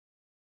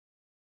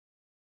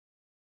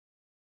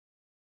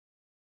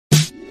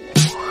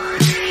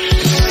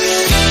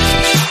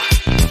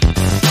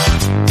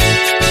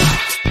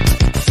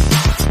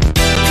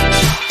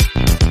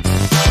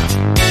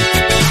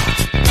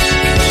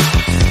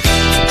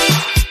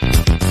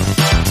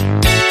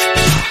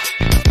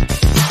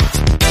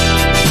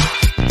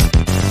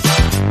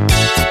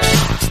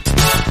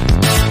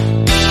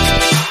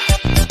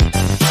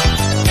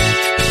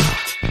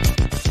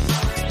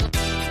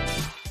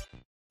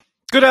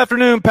Good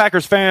afternoon,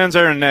 Packers fans.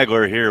 Aaron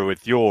Nagler here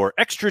with your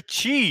extra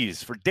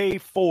cheese for day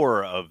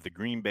 4 of the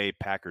Green Bay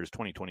Packers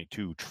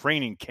 2022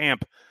 training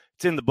camp.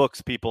 It's in the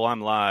books, people. I'm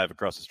live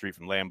across the street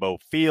from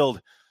Lambeau Field.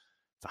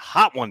 It's a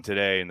hot one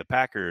today, and the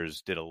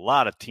Packers did a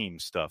lot of team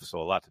stuff, so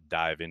a lot to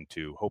dive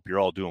into. Hope you're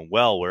all doing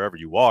well wherever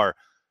you are.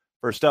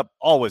 First up,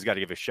 always got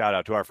to give a shout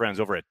out to our friends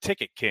over at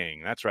Ticket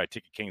King. That's right,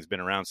 Ticket King's been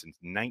around since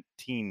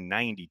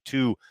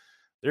 1992.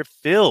 They're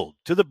filled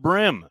to the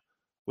brim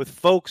with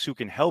folks who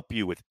can help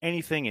you with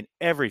anything and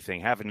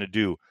everything having to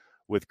do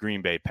with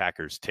Green Bay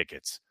Packers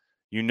tickets.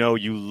 You know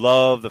you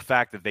love the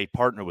fact that they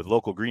partner with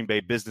local Green Bay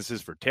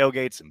businesses for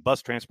tailgates and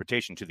bus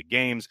transportation to the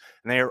games,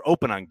 and they are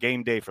open on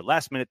game day for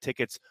last-minute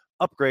tickets,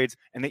 upgrades,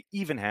 and they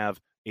even have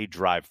a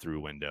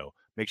drive-through window.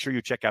 Make sure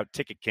you check out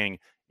Ticket King.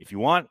 If you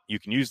want, you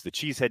can use the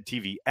Cheesehead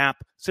TV app.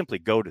 Simply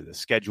go to the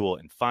schedule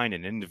and find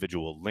an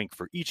individual link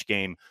for each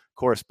game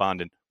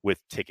correspondent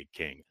with Ticket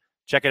King.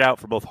 Check it out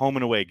for both home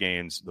and away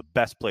games, the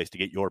best place to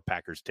get your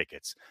Packers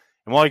tickets.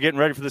 And while you're getting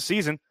ready for the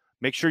season,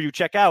 make sure you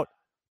check out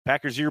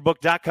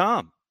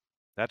PackersYearbook.com.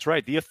 That's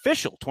right, the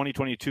official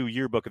 2022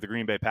 yearbook of the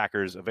Green Bay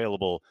Packers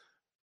available.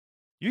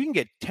 You can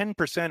get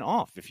 10%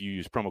 off if you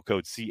use promo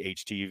code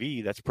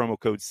CHTV. That's promo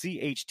code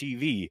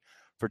CHTV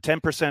for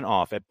 10%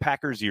 off at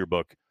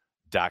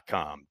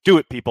PackersYearbook.com. Do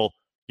it, people.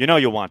 You know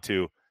you want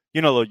to.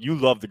 You know you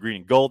love the green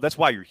and gold. That's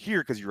why you're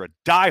here, because you're a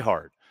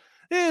diehard.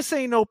 This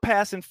ain't no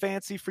passing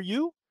fancy for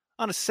you.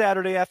 On a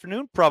Saturday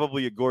afternoon,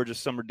 probably a gorgeous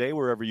summer day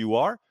wherever you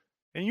are,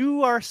 and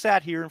you are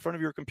sat here in front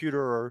of your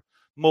computer or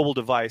mobile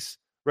device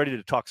ready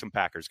to talk some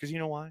Packers. Because you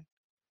know why?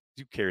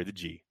 You carry the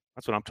G.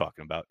 That's what I'm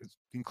talking about,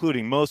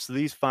 including most of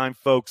these fine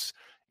folks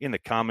in the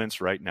comments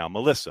right now.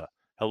 Melissa,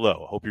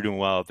 hello. Hope you're doing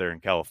well out there in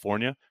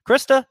California.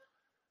 Krista,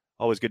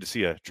 always good to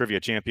see a trivia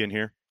champion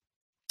here.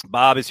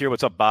 Bob is here.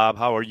 What's up, Bob?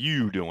 How are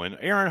you doing?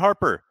 Aaron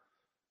Harper,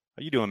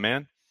 how you doing,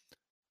 man?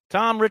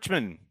 Tom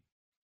Richmond,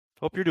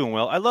 hope you're doing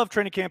well. I love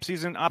training camp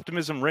season.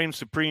 Optimism reigns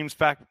supreme.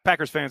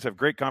 Packers fans have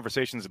great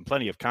conversations and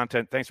plenty of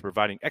content. Thanks for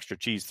providing extra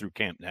cheese through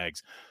Camp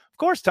Nags. Of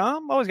course,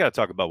 Tom, always got to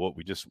talk about what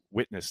we just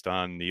witnessed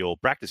on the old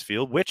practice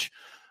field, which,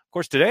 of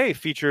course, today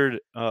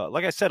featured,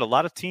 like I said, a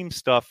lot of team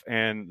stuff,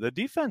 and the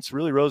defense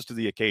really rose to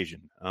the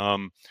occasion.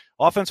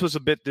 Offense was a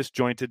bit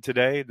disjointed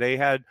today. They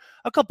had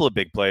a couple of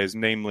big plays,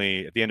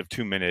 namely at the end of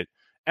 2 minutes.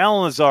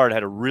 Allen Lazard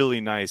had a really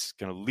nice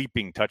kind of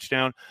leaping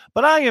touchdown,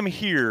 but I am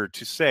here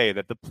to say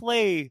that the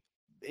play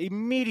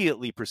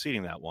immediately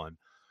preceding that one,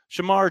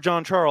 Shamar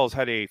Jean-Charles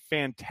had a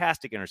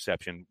fantastic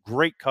interception,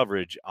 great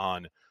coverage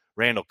on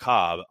Randall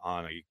Cobb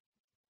on a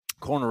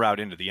corner route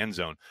into the end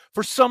zone.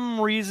 For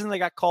some reason, they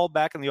got called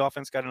back and the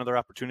offense got another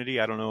opportunity.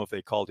 I don't know if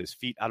they called his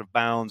feet out of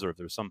bounds or if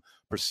there was some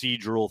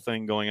procedural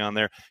thing going on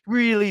there.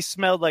 Really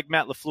smelled like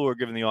Matt LaFleur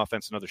giving the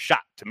offense another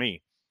shot to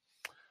me.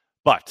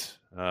 But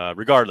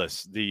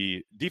regardless,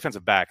 the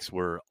defensive backs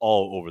were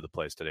all over the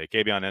place today.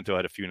 Kabion Ento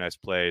had a few nice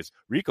plays.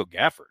 Rico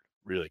Gafford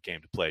really came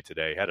to play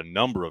today. Had a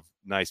number of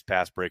nice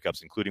pass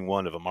breakups, including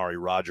one of Amari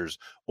Rodgers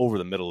over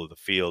the middle of the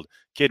field.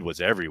 Kid was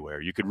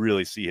everywhere. You could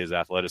really see his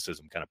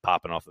athleticism kind of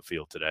popping off the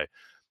field today.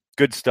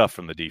 Good stuff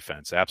from the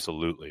defense,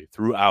 absolutely,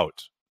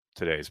 throughout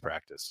today's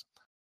practice.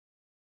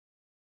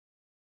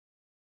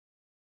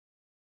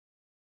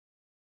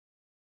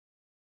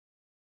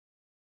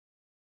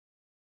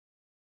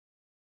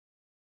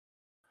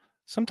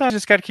 Sometimes you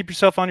just got to keep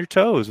yourself on your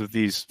toes with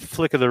these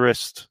flick of the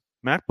wrist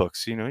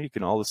MacBooks. You know, you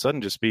can all of a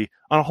sudden just be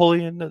on a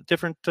wholly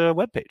different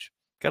webpage.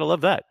 Gotta love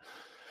that.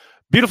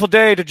 Beautiful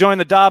day to join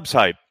the Dobbs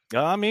hype.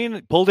 I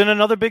mean, pulled in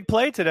another big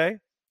play today.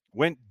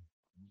 Went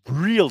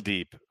real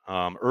deep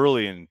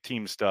early in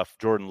team stuff.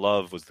 Jordan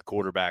Love was the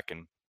quarterback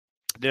and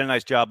did a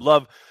nice job.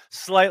 Love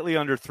slightly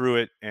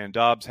underthrew it, and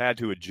Dobbs had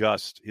to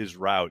adjust his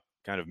route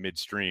kind of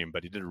midstream,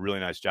 but he did a really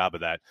nice job of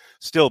that.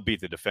 Still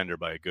beat the defender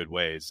by a good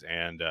ways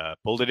and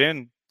pulled it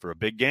in for a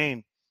big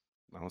gain.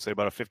 I want to say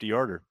about a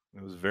 50-yarder.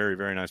 It was a very,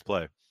 very nice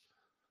play.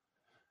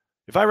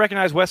 If I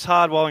recognize Wes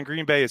Hod while in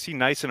Green Bay, is he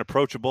nice and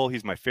approachable?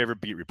 He's my favorite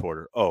beat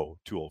reporter. Oh,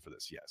 too old for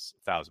this. Yes,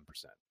 1,000%.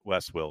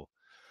 Wes will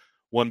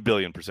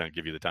 1,000,000,000%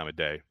 give you the time of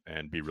day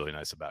and be really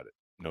nice about it.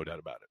 No doubt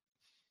about it.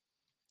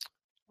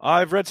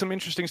 I've read some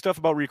interesting stuff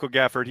about Rico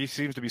Gafford. He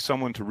seems to be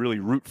someone to really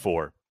root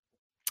for.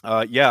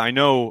 Yeah, I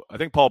know. I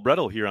think Paul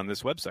Brettel here on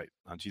this website,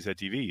 on Cheesehead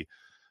TV,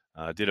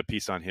 did a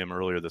piece on him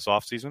earlier this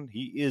offseason.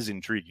 He is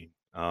intriguing.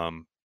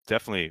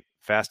 Definitely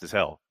fast as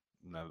hell.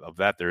 Of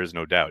that, there is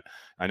no doubt.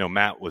 I know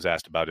Matt was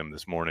asked about him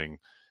this morning,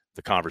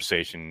 the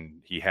conversation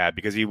he had,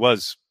 because he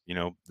was, you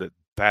know, the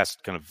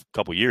past kind of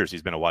couple years,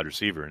 he's been a wide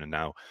receiver and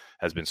now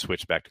has been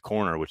switched back to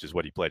corner, which is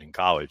what he played in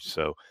college.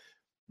 So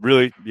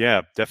really,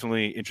 yeah,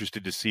 definitely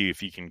interested to see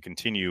if he can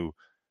continue,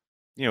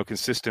 you know,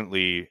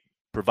 consistently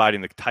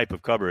providing the type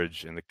of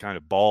coverage and the kind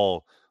of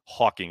ball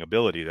hawking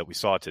ability that we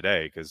saw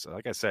today. Because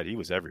like I said, he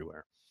was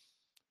everywhere.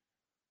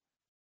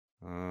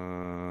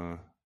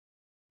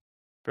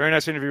 Very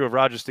nice interview of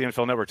Rodgers to the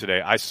NFL Network today.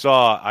 I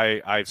saw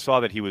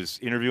that he was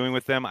interviewing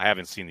with them. I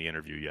haven't seen the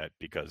interview yet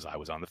because I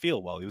was on the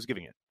field while he was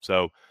giving it.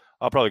 So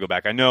I'll probably go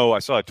back. I know I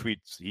saw a tweet.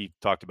 He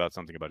talked about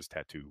something about his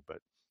tattoo, but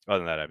other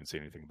than that, I haven't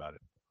seen anything about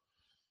it.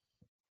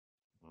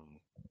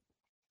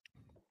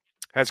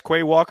 Has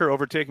Quay Walker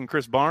overtaken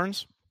Chris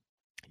Barnes?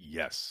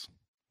 Yes.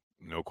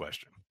 No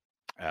question.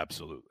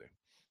 Absolutely.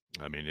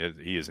 I mean,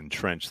 he is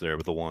entrenched there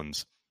with the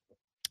ones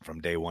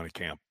from day one of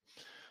camp.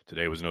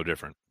 Today was no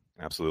different.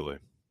 Absolutely.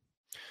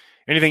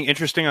 Anything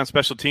interesting on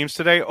special teams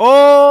today?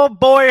 Oh,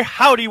 boy,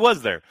 howdy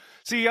was there.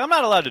 See, I'm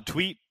not allowed to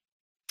tweet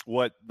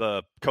what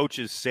the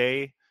coaches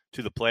say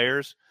to the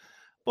players,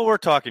 but we're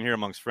talking here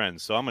amongst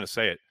friends, so I'm going to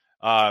say it.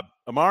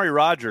 Amari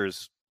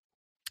Rogers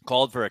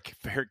called for a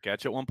fair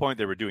catch at one point.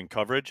 They were doing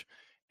coverage,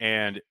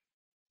 and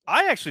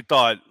I actually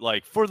thought,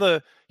 like,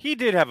 he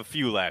did have a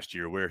few last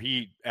year where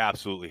he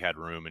absolutely had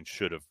room and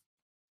should have,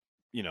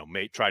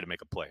 tried to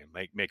make a play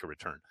and make a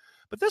return.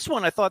 But this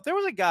one, I thought there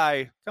was a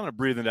guy kind of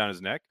breathing down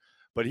his neck,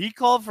 but he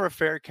called for a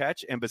fair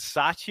catch, and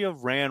Bisaccia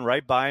ran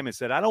right by him and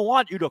said, I don't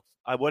want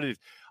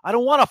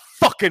a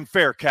fucking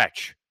fair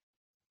catch.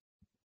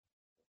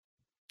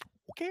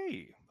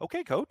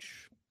 Okay,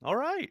 coach. All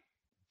right.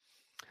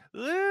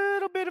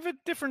 Little bit of a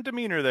different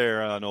demeanor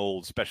there on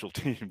old special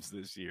teams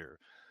this year.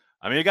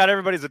 I mean, it got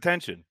everybody's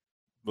attention.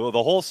 Well,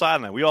 the whole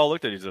sideline, we all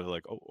looked at each other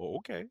like, oh,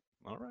 okay.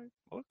 All right.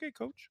 Okay,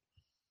 coach.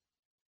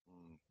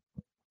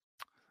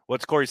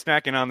 What's Corey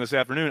snacking on this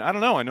afternoon? I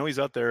don't know. I know he's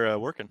out there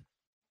working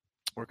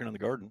on the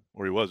garden,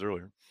 or he was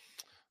earlier.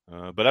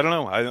 But I don't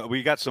know.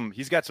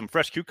 He's got some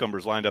fresh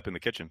cucumbers lined up in the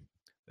kitchen.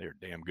 They're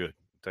damn good.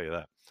 I'll tell you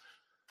that.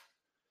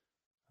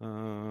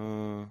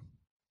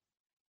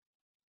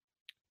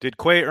 Did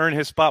Quay earn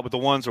his spot with the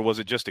ones, or was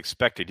it just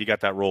expected? He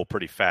got that role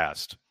pretty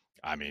fast.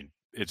 I mean,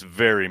 it's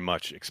very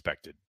much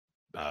expected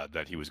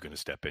that he was going to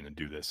step in and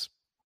do this.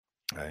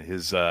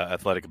 His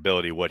athletic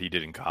ability, what he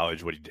did in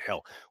college, what he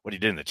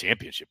did in the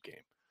championship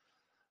game.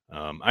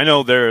 I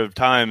know there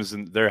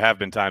have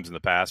been times in the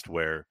past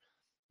where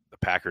the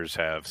Packers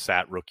have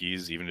sat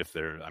rookies, even if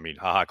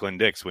Clint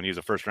Dix, when he was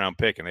a first-round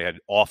pick and they had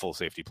awful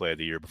safety play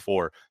the year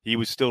before, he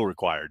was still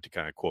required to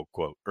kind of,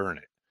 quote, earn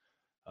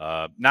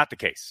it. Not the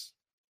case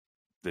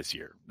this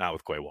year, not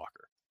with Quay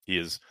Walker. He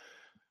is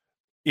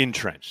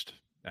entrenched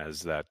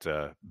as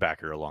that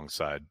backer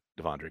alongside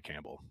Devondre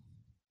Campbell.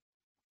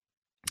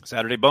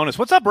 Saturday bonus.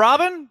 What's up,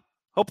 Robin?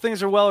 Hope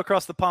things are well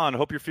across the pond.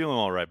 Hope you're feeling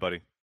all right,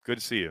 buddy. Good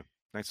to see you.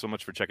 Thanks so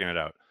much for checking it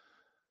out.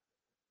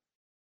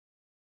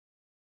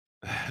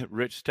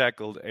 Barry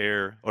tackled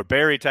air,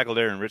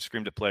 and Rich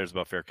screamed at players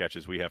about fair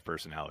catches. We have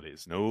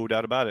personalities. No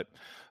doubt about it.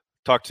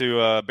 Talked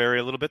to Barry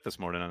a little bit this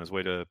morning on his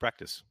way to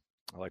practice.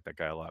 I like that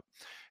guy a lot.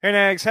 Hey,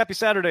 Nags, happy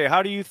Saturday.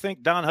 How do you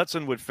think Don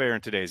Hutson would fare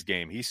in today's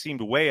game? He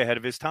seemed way ahead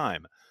of his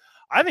time.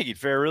 I think he'd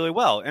fare really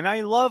well. And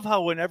I love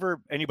how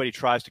whenever anybody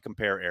tries to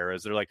compare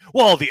eras, they're like,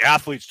 well, the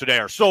athletes today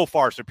are so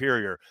far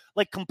superior.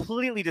 Like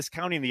completely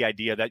discounting the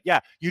idea that,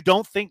 you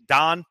don't think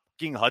Don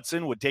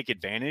Hutson would take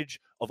advantage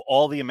of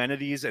all the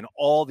amenities and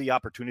all the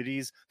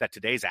opportunities that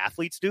today's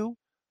athletes do?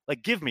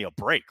 Like, give me a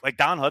break. Like,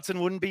 Don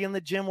Hutson wouldn't be in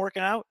the gym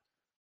working out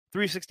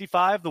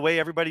 365 the way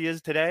everybody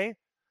is today.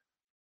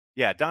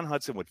 Yeah, Don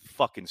Hutson would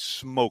fucking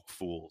smoke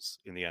fools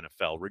in the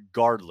NFL,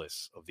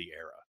 regardless of the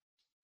era.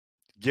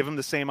 Give him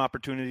the same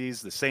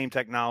opportunities, the same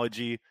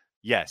technology.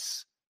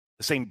 Yes.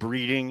 The same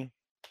breeding.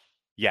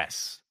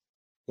 Yes.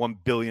 1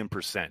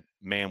 billion%.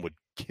 Man would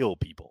kill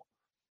people.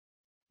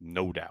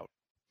 No doubt.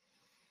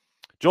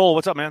 Joel,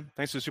 what's up, man?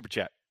 Thanks for the super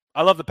chat.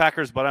 I love the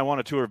Packers, but I want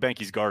a tour of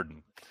Banky's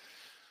garden.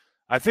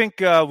 I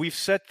think we've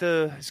set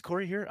is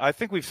Corey here? I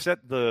think we've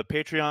set the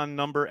Patreon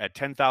number at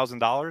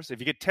 $10,000. If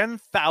you get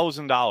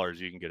 $10,000,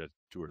 you can get a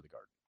tour of the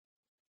garden.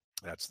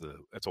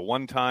 That's a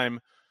one-time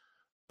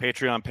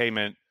Patreon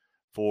payment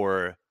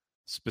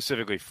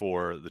specifically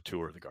for the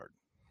tour of the garden.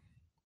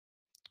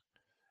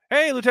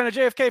 Hey, Lieutenant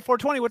JFK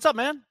 420, what's up,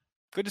 man?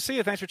 Good to see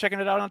you. Thanks for checking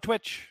it out on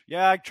Twitch.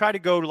 Yeah, I try to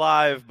go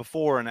live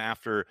before and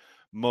after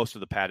most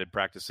of the padded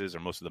practices or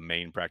most of the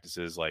main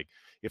practices. Like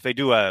if they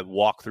do a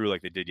walkthrough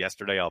like they did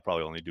yesterday, I'll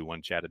probably only do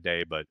one chat a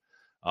day, but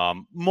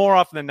more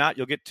often than not,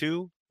 you'll get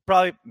two.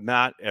 Probably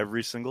not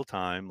every single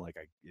time.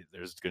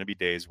 There's going to be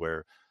days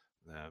where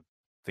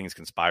things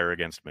conspire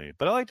against me,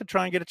 but I like to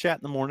try and get a chat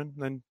in the morning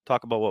and then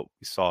talk about what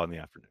we saw in the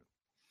afternoon.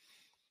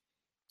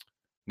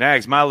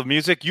 Nags, Mile of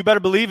Music. You better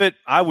believe it.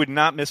 I would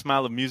not miss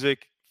Mile of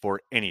Music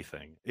for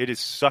anything. It is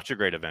such a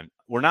great event.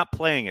 We're not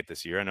playing it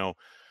this year. I know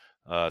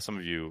some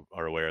of you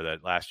are aware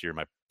that last year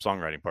my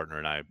songwriting partner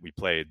and I, we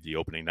played the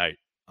opening night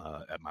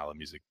at Mile of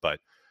Music. But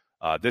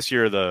this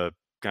year the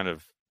kind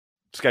of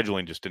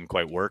scheduling just didn't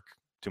quite work.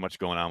 Too much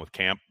going on with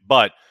camp.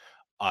 But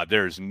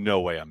there's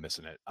no way I'm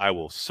missing it. I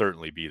will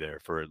certainly be there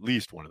for at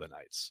least one of the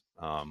nights.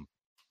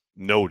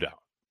 No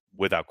doubt,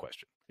 without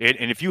question.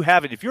 And if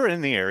you're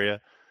in the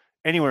area,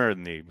 anywhere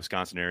in the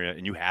Wisconsin area,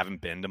 and you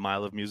haven't been to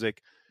Mile of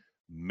Music,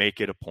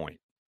 make it a point.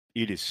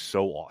 It is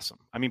so awesome.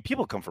 I mean,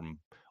 people come from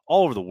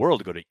all over the world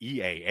to go to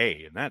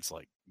EAA, and that's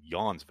like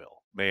Yawnsville.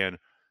 Man,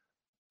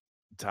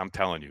 I'm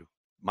telling you,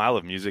 Mile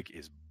of Music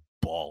is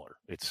baller.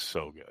 It's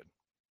so good.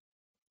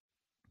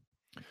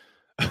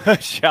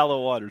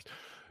 Shallow Waters.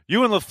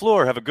 You and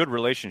LaFleur have a good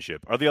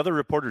relationship. Are the other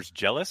reporters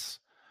jealous?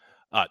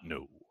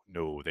 No,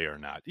 they are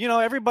not.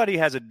 Everybody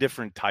has a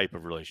different type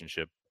of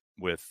relationship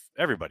with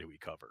everybody we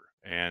cover.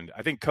 And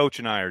I think Coach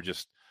and I are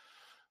just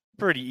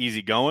pretty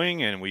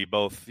easygoing, and we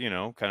both,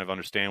 kind of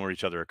understand where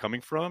each other are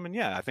coming from. And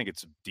yeah, I think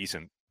it's a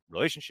decent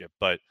relationship,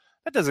 but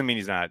that doesn't mean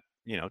he's not,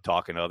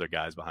 talking to other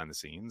guys behind the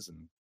scenes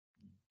and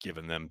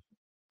giving them,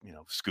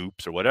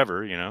 scoops or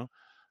whatever,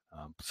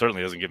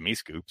 certainly doesn't give me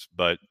scoops,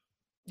 but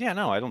yeah,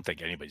 no, I don't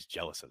think anybody's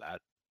jealous of that.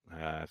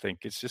 I think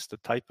it's just the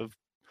type of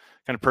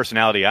kind of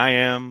personality I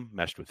am,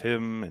 meshed with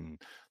him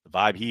and the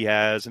vibe he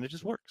has, and it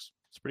just works.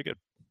 It's pretty good.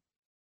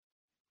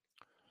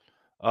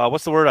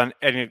 What's the word on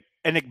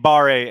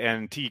Enikbare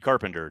and T.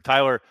 Carpenter?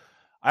 Tyler,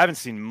 I haven't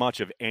seen much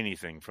of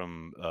anything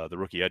from the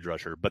rookie edge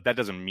rusher, but that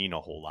doesn't mean a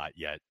whole lot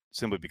yet,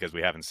 simply because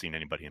we haven't seen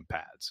anybody in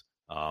pads.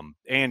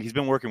 And he's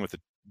been working with the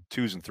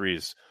 2s and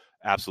 3s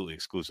absolutely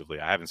exclusively.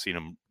 I haven't seen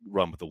him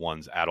run with the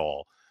 1s at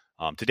all.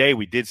 Today,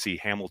 we did see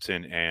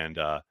Hamilton and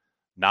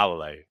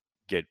Nalale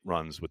get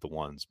runs with the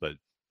 1s, but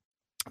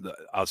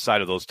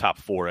outside of those top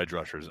 4 edge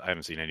rushers, I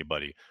haven't seen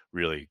anybody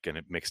really get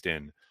mixed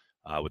in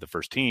with the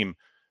first team.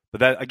 But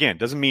that, again,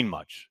 doesn't mean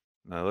much.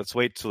 Let's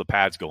wait till the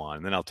pads go on,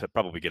 and then I'll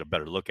probably get a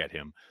better look at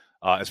him.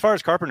 As far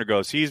as Carpenter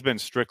goes, he's been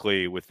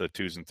strictly with the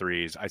 2s and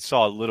 3s. I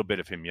saw a little bit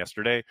of him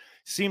yesterday.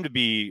 Seemed to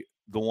be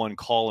the one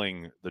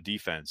calling the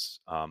defense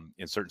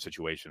in certain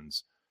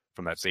situations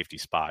from that safety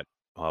spot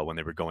when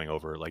they were going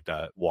over like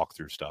that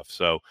walkthrough stuff.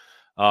 So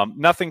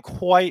nothing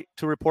quite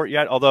to report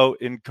yet, although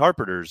in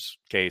Carpenter's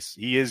case,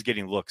 he is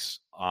getting looks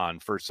on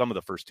for some of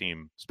the first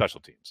team special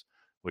teams,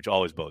 which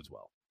always bodes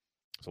well.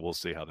 So we'll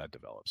see how that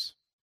develops.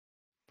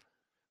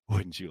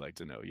 Wouldn't you like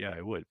to know? Yeah,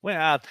 I would.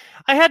 Well,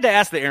 I had to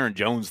ask the Aaron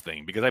Jones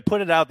thing because I put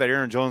it out that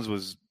Aaron Jones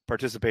was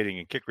participating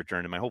in kick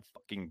return, and my whole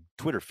fucking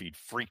Twitter feed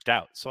freaked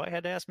out. So I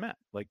had to ask Matt,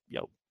 like,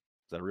 yo,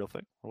 is that a real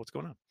thing? Or what's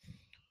going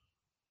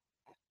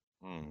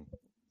on?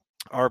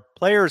 Are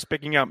players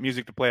picking out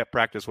music to play at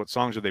practice? What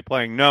songs are they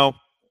playing? No,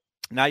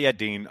 not yet,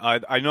 Dean.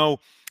 I know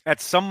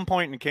at some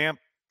point in camp,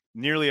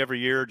 nearly every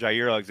year,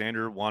 Jair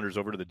Alexander wanders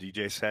over to the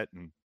DJ set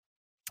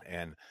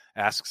and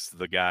asks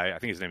the guy, I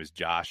think his name is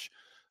Josh,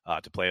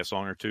 to play a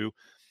song or two.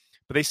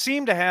 But they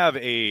seem to have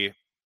a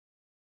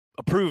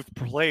approved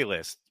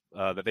playlist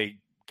that they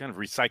kind of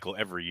recycle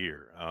every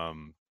year.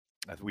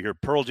 We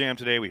heard Pearl Jam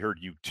today. We heard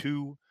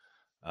U2.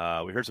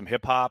 We heard some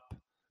hip hop,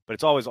 but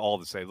it's always all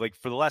the same. Like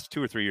for the last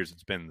 2 or 3 years,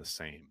 it's been the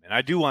same. And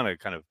I do want to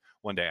kind of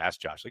one day ask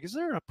Josh, like, is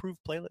there an approved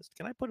playlist?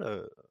 Can I put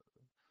a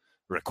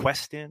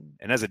request in?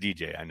 And as a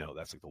DJ, I know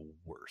that's like the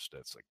worst.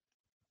 That's like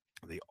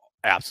the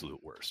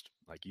absolute worst.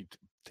 Like you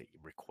take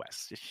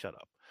requests, just shut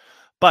up.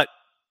 But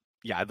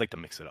yeah, I'd like to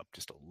mix it up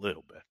just a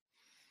little bit.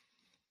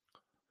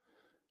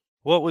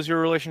 What was your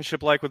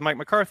relationship like with Mike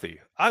McCarthy?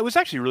 It was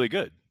actually really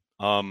good.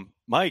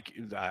 Mike,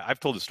 I've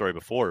told the story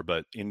before,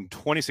 but in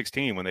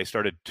 2016, when they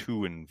started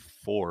 2-4,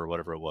 or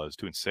whatever it was,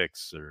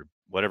 2-6, or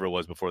whatever it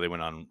was before they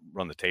went on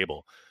Run the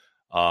Table,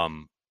 that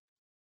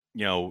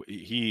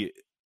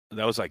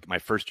was like my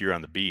first year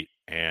on the beat,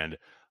 and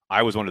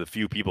I was one of the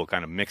few people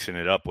kind of mixing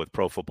it up with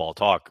Pro Football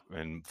Talk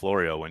and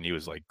Florio when he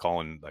was like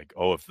calling like,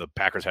 oh, if the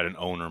Packers had an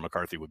owner,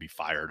 McCarthy would be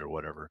fired or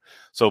whatever.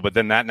 So, but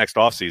then that next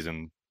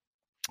offseason,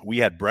 we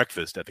had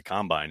breakfast at the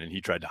combine and he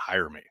tried to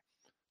hire me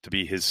to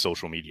be his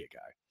social media guy.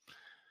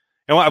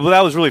 And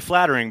that was really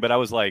flattering, but I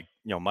was like,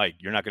 Mike,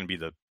 you're not going to be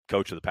the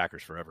coach of the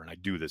Packers forever. And I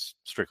do this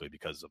strictly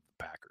because of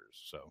the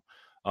Packers. So,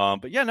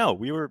 but yeah, no,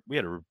 we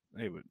had a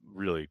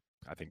really,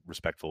 I think,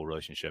 respectful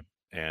relationship.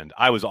 And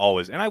I was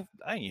always, and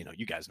I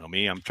you guys know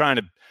me, I'm trying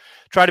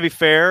to be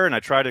fair, and I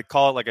try to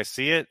call it like I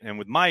see it. And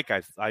with Mike,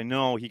 I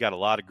know he got a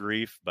lot of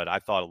grief, but I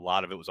thought a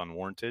lot of it was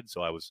unwarranted.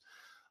 So I was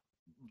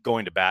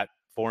going to bat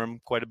for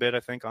him quite a bit, I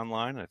think,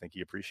 online. I think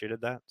he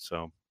appreciated that.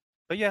 So,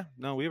 but yeah,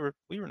 no, we were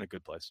in a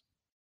good place.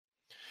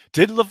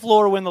 Did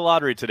LaFleur win the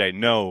lottery today?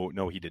 No,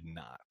 he did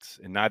not.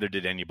 And neither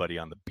did anybody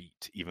on the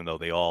beat, even though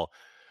they all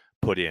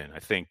put in. I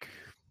think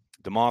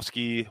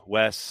Domofsky,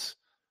 Wes,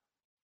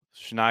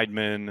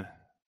 Schneidman,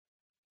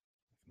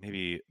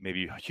 maybe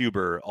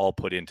Huber all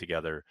put in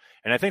together.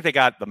 And I think they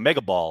got the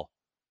mega ball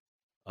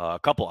a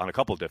couple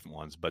of different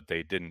ones, but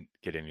they didn't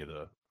get any of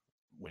the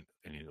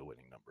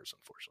winning numbers,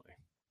 unfortunately.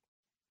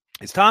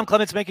 Is Tom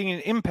Clements making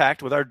an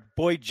impact with our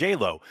boy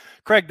J-Lo?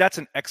 Craig, that's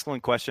an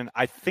excellent question.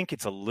 I think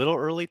it's a little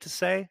early to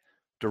say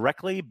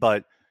directly,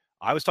 but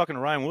I was talking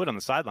to Ryan Wood on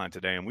the sideline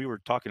today, and we were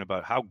talking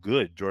about how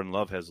good Jordan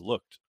Love has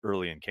looked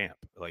early in camp.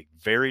 Like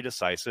very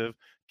decisive,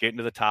 getting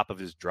to the top of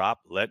his drop,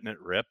 letting it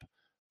rip,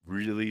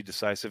 really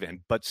decisive,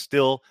 but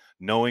still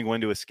knowing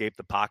when to escape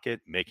the pocket,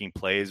 making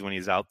plays when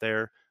he's out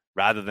there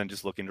rather than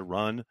just looking to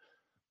run.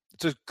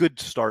 It's a good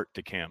start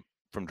to camp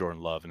from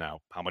Jordan Love.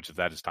 Now, how much of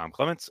that is Tom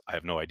Clements? I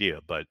have no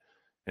idea,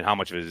 and how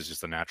much of it is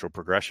just a natural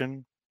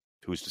progression?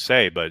 Who's to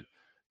say? But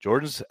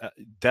Jordan's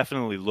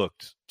definitely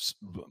looked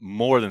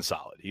more than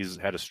solid. He's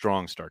had a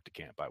strong start to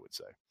camp, I would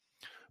say.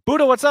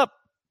 Buddha, what's up?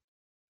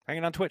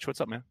 Hanging on Twitch.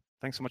 What's up, man?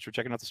 Thanks so much for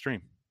checking out the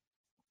stream.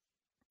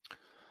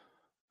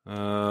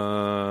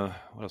 What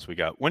else we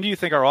got? When do you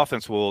think our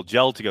offense will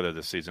gel together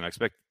this season? I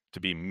expect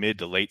to be mid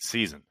to late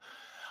season.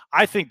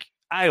 I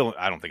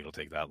don't think it'll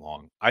take that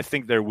long. I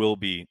think there will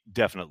be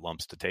definite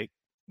lumps to take.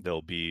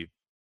 There'll be,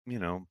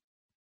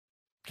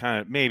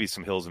 kind of maybe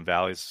some hills and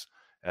valleys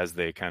as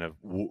they kind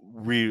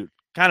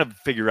of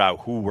figure out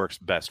who works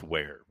best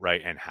where,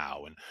 right, and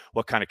how, and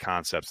what kind of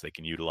concepts they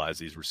can utilize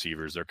these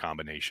receivers, their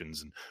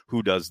combinations, and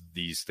who does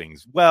these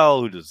things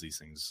well, who does these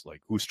things,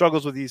 like who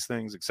struggles with these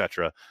things,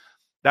 etc.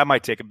 That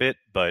might take a bit,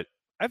 but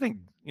I think,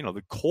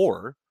 the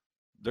core,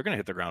 they're going to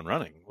hit the ground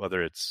running,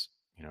 whether it's,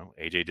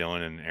 A.J.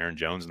 Dillon and Aaron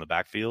Jones in the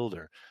backfield,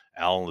 or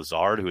Allen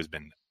Lazard, who has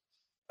been,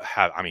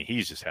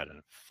 he's just had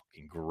a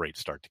fucking great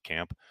start to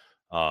camp.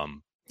 I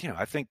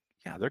think,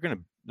 they're going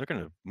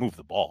to move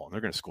the ball and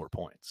they're going to score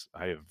points.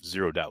 I have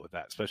zero doubt with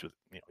that, especially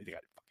with, you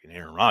got fucking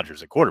Aaron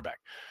Rodgers at quarterback.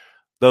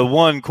 The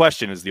one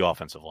question is the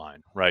offensive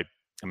line, right?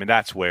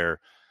 That's where,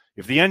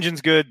 if the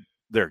engine's good,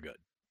 they're good,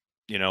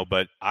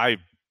 but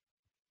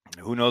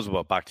who knows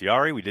about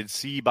Bakhtiari? We did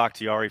see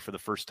Bakhtiari for the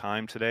first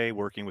time today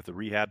working with the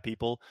rehab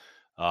people.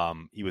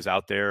 He was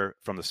out there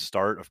from the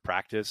start of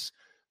practice.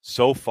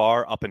 So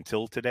far, up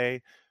until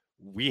today,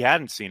 we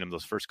hadn't seen him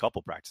those first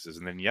couple practices.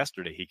 And then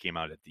yesterday, he came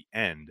out at the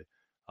end.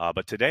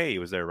 But today, he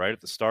was there right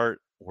at the start,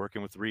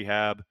 working with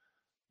rehab,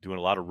 doing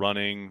a lot of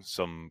running,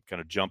 some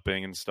kind of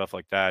jumping and stuff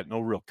like that. No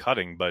real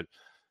cutting, but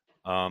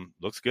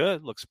looks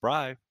good, looks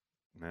spry.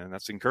 And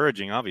that's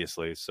encouraging,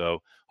 obviously.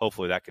 So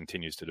hopefully that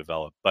continues to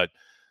develop. But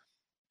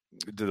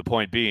to the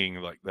point being,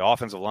 like, the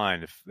offensive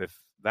line, if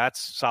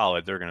that's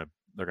solid, they're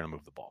gonna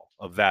move the ball.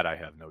 Of that, I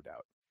have no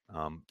doubt.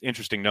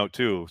 Interesting note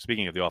too.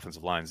 Speaking of the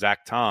offensive line,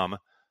 Zach Tom,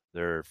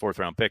 their 4th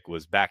round pick,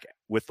 was back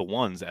with the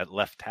ones at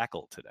left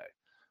tackle today,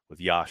 with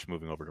Yash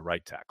moving over to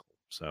right tackle.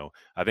 So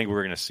I think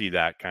we're going to see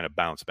that kind of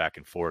bounce back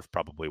and forth,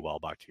 probably while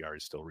Bakhtiari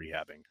is still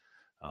rehabbing.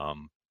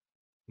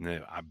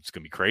 It's going to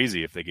be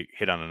crazy if they get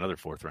hit on another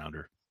 4th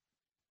rounder.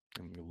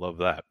 I love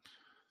that.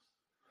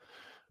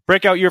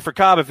 Breakout year for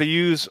Cobb if they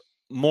use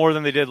more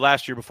than they did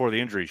last year before the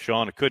injury.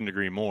 Sean, I couldn't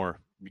agree more.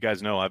 You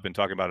guys know I've been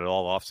talking about it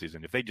all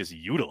offseason. If they just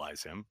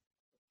utilize him,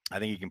 I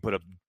think he can put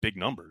up big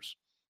numbers.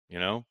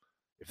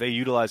 If they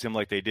utilize him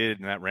like they did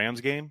in that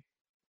Rams game,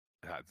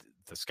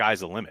 the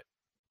sky's the limit.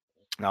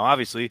 Now,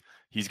 obviously,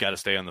 he's got to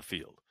stay on the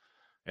field.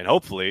 And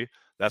hopefully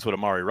that's what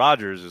Amari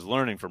Rodgers is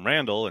learning from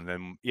Randall. And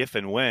then if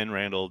and when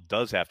Randall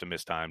does have to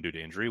miss time due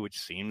to injury, which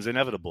seems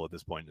inevitable at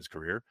this point in his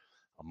career,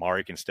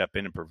 Amari can step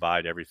in and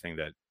provide everything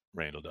that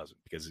Randall doesn't,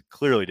 because it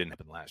clearly didn't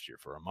happen last year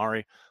for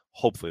Amari.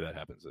 Hopefully that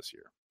happens this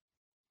year.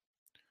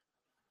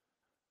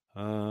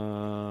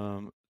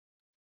 Tom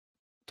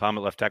at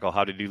left tackle,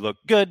 how did he look?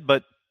 Good,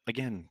 but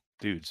again,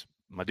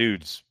 my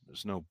dudes,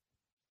 there's no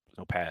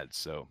pads,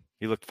 so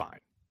he looked fine.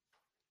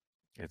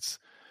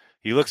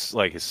 He looks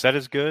like his set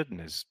is good and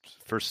his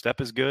first step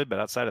is good, but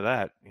outside of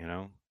that,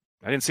 I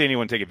didn't see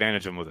anyone take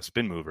advantage of him with a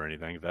spin move or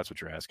anything, if that's what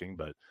you're asking.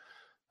 But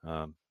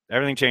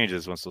everything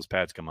changes once those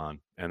pads come on,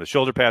 and the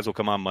shoulder pads will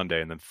come on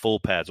Monday, and then full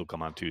pads will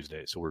come on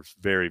Tuesday. So we're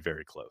very,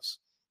 very close.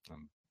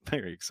 I'm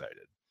very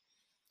excited.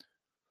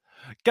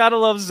 Gotta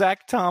love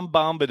Zach Tom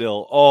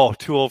Bombadil. Oh,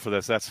 too old for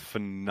this. That's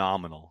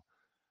phenomenal.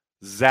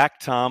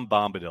 Zach Tom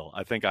Bombadil.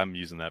 I think I'm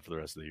using that for the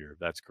rest of the year.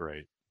 That's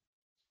great.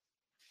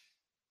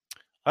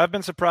 I've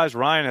been surprised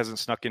Ryan hasn't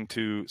snuck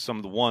into some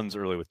of the ones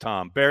early with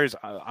Tom. Barry's,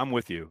 I'm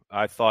with you.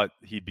 I thought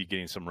he'd be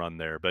getting some run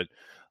there, but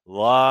a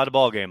lot of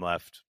ball game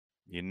left.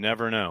 You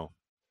never know.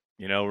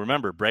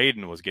 Remember,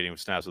 Braden was getting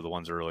snaps with the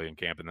ones early in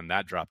camp, and then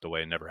that dropped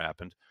away and never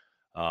happened.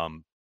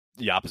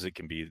 The opposite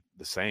can be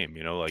the same.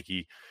 Like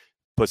he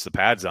puts the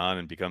pads on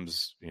and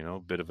becomes, a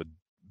bit of a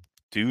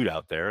dude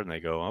out there, and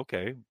they go,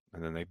 okay.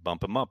 And then they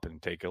bump him up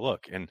and take a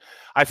look. And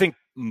I think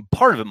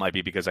part of it might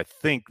be because I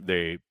think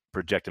they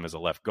project him as a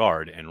left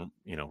guard, and,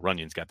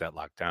 Runyon's got that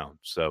locked down.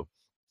 So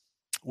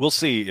we'll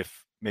see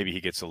if maybe he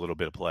gets a little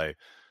bit of play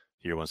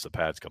here once the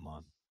pads come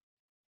on.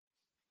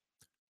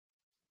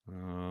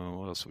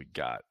 What else we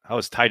got? How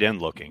is tight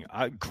end looking?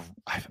 I'll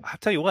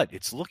tell you what,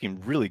 it's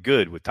looking really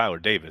good with Tyler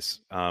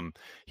Davis.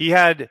 He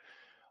had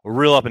a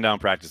real up and down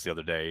practice the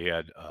other day. He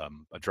had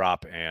a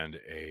drop and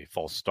a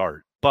false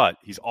start, but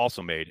he's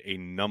also made a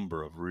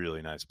number of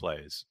really nice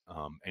plays.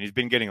 And he's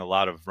been getting a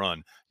lot of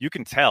run. You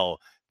can tell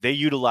they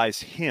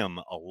utilize him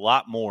a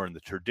lot more in the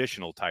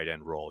traditional tight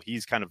end role.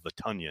 He's kind of the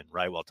Tonyan,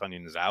 right? While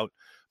Tonyan is out,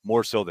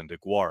 more so than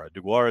DeGuara.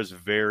 DeGuara is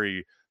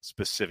very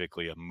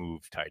specifically a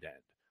move tight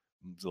end.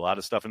 There's a lot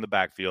of stuff in the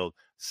backfield,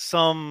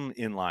 some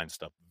inline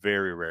stuff,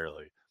 very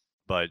rarely.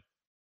 But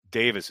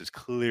Davis is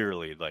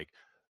clearly like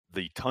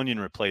the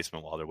Tonyan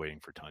replacement while they're waiting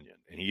for Tonyan.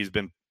 And he's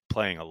been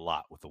playing a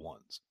lot with the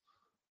ones.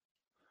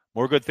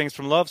 More good things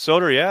from Love.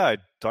 Soder, yeah, I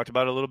talked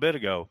about it a little bit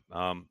ago.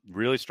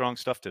 Really strong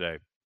stuff today.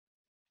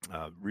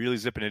 Really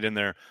zipping it in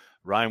there.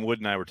 Ryan Wood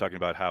and I were talking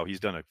about how he's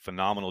done a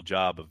phenomenal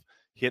job of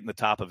hitting the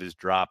top of his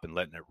drop and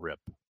letting it rip.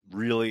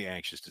 Really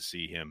anxious to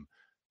see him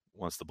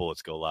once the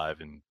Bullets go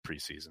live in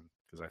preseason,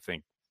 because I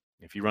think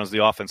if he runs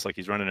the offense like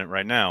he's running it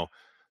right now,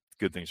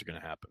 good things are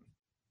going to happen.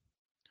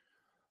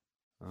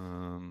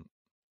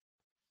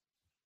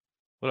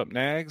 What up,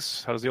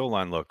 Nags? How does the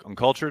O-line look?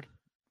 Uncultured?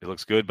 It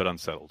looks good, but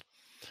unsettled.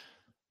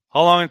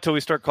 How long until we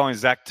start calling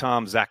Zach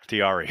Tom Zach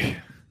Tiari?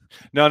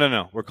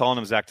 No. We're calling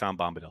him Zach Tom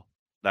Bombadil.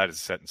 That is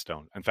set in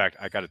stone. In fact,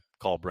 I got to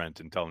call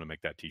Brent and tell him to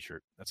make that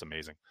T-shirt. That's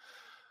amazing.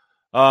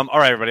 All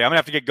right, everybody. I'm going to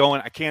have to get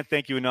going. I can't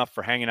thank you enough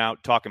for hanging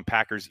out, talking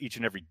Packers each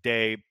and every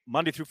day,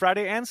 Monday through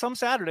Friday, and some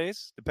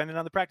Saturdays, depending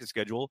on the practice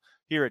schedule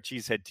here at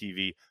Cheesehead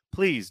TV.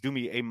 Please do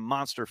me a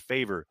monster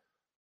favor.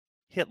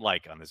 Hit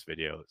like on this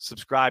video,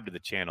 subscribe to the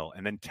channel,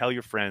 and then tell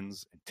your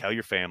friends and tell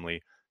your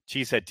family.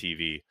 Cheesehead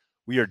TV.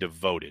 We are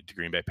devoted to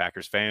Green Bay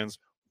Packers fans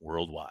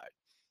worldwide.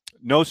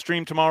 No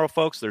stream tomorrow,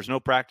 folks. There's no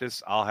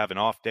practice. I'll have an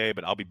off day,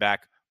 but I'll be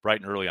back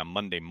bright and early on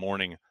Monday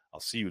morning. I'll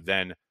see you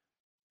then.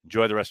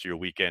 Enjoy the rest of your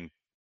weekend.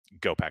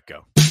 Go Pack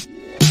Go.